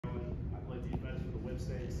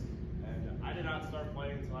mistakes. And I did not start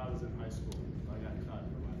playing until I was in high school. So I got cut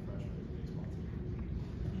for my freshman baseball team.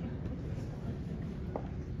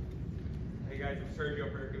 Hey guys, I'm Sergio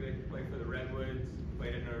Perkovic, played for the Redwoods,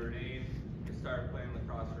 played at Notre Dame. I started playing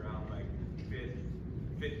lacrosse around like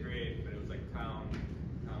fifth grade, but it was like town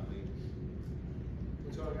league.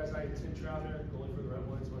 What's going on, guys? I'm Troutner, goalie for the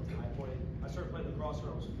Redwoods, went to High Point. I started playing lacrosse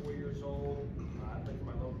when I was 4 years old. I played for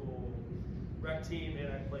my local rec team, and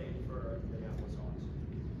I played for the Minneapolis Hawks.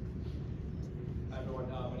 Hi everyone,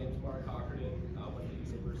 my name is Cockerton. I went to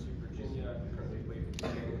the University of Virginia. I currently play for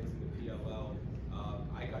the Canadians in the PLL.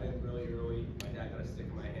 I got in really early. My dad got a stick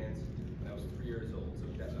in my hands when I was 3 years old. So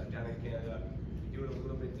down in Canada, we do it a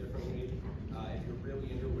little bit differently. If you're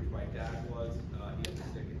really into it, which my dad was, he had a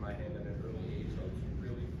stick in my hand at an early age, so I was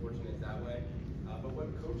really fortunate that way. But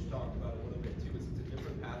what Coach talked about a little bit too is it's a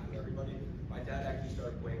different path for everybody. My dad actually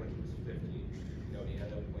started playing when he was 15. You know, he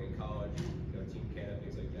ended up playing college, you know, Team Canada,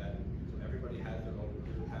 things like that. So everybody has their own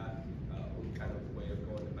career path, own kind of way of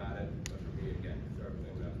going about it. But for me, again, I started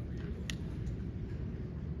playing when I was 3 years old.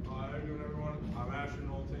 How you doing, everyone? I'm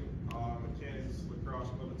Nolting. I'm a Kansas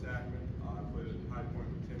lacrosse club attackman. I played at High Point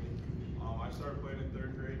with Timmy. I started playing in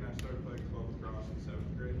 3rd grade, and I started playing club lacrosse in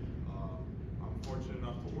 7th grade. I'm fortunate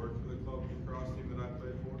enough to work for the club lacrosse team that I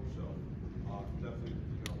played for, so definitely,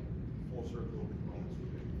 you know, full circle moments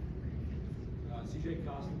with me. CJ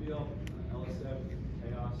Costabile, LSF,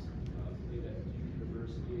 Chaos, played at Duke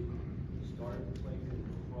University. Started playing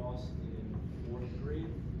lacrosse in 4th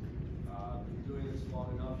grade. Been doing this long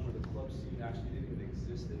enough where the club scene actually didn't even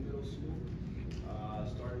exist in middle school.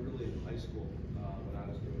 Started really in high school when I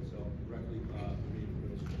was doing so, directly for me in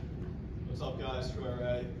middle school. What's up, guys? Troy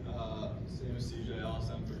Ray. Same as CJ,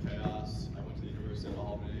 LSM for Chaos. I went to the University of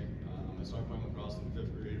Albany. I started playing lacrosse in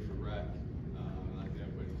 5th grade for rec, and I think I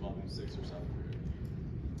played club in 6th or 7th grade.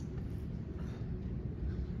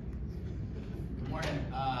 Good morning.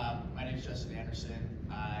 My name is Justin Anderson.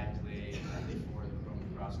 I played for the Romar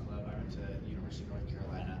Lacrosse Club. I went to the University of North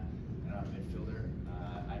Carolina, and I'm a midfielder.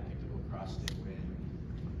 I picked up a lacrosse stick when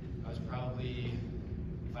I was probably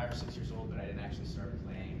 5 or 6 years old, but I didn't actually start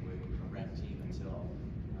playing with a rec team until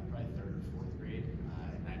probably 3rd or 4th grade,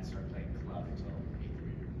 and I didn't start playing club until 8th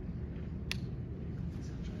grade.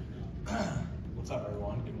 What's up,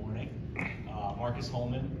 everyone? Good morning. Marcus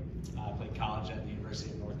Holman. I played college at the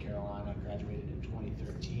University of North Carolina. Graduated in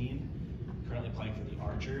 2013. Currently playing for the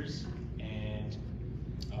Archers. And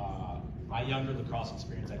my younger lacrosse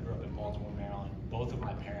experience, I grew up in Baltimore, Maryland. Both of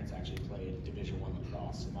my parents actually played Division I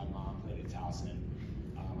lacrosse. So my mom played at Towson.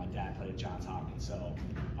 My dad played at Johns Hopkins. So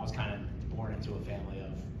I was kind of born into a family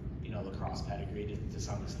of, you know, lacrosse pedigree to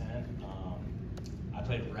some extent. I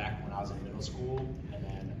played rec when I was in middle school, and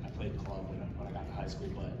then I played club when I got to high school.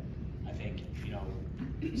 But I think, you know,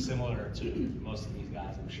 similar to most of these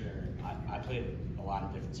guys, I'm sure, I played a lot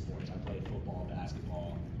of different sports. I played football,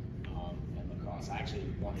 basketball, and lacrosse. I actually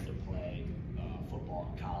wanted to play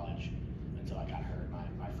football in college until I got hurt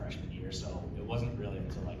my freshman year. So it wasn't really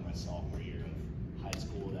until like my sophomore year of high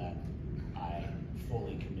school that I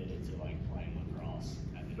fully committed to like playing lacrosse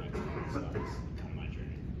at the next level. So that was kind of my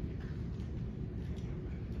journey.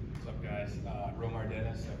 What's up, guys? Romar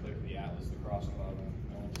Dennis. I played for the Atlas Lacrosse Club.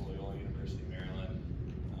 I went to Loyola University, Maryland.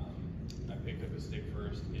 I picked up a stick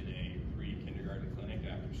first in a pre-kindergarten clinic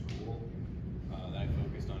after school. Then I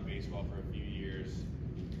focused on baseball for a few years,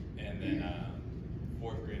 and then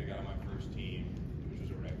 4th grade I got on my first team, which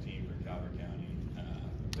was a rec team for Calvert County. I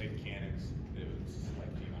played mechanics. It was a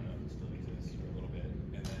select team. I don't know if it still exists for a little bit,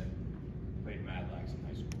 and then played Mad Lax in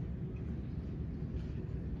high school.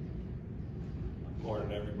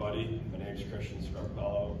 Morning, everybody. My name is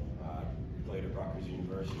Scarpello. Played at Rutgers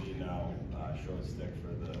University, now short stick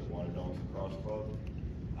for the One and Only Lacrosse Club.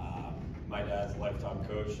 My dad's a lifetime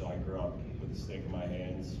coach, so I grew up with a stick in my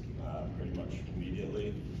hands pretty much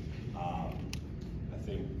immediately. I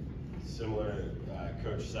think similar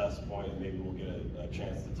Coach Seth's point, maybe we'll get a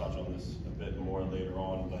chance to touch on this a bit more later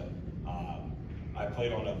on, but I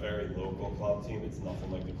played on a very local club team. It's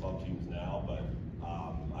nothing like the club teams now, but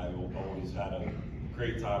I've always had a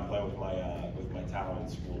great time playing with my talented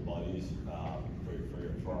school buddies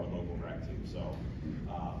for our local rec team. So,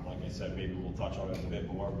 like I said, maybe we'll touch on it a bit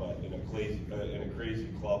more. But in a crazy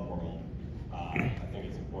club world, I think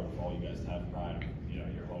it's important for all you guys to have pride in, you know,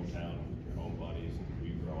 your hometown, your home buddies, and who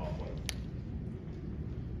you grow up with.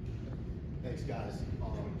 Thanks, guys.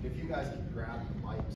 If you guys could grab the mics.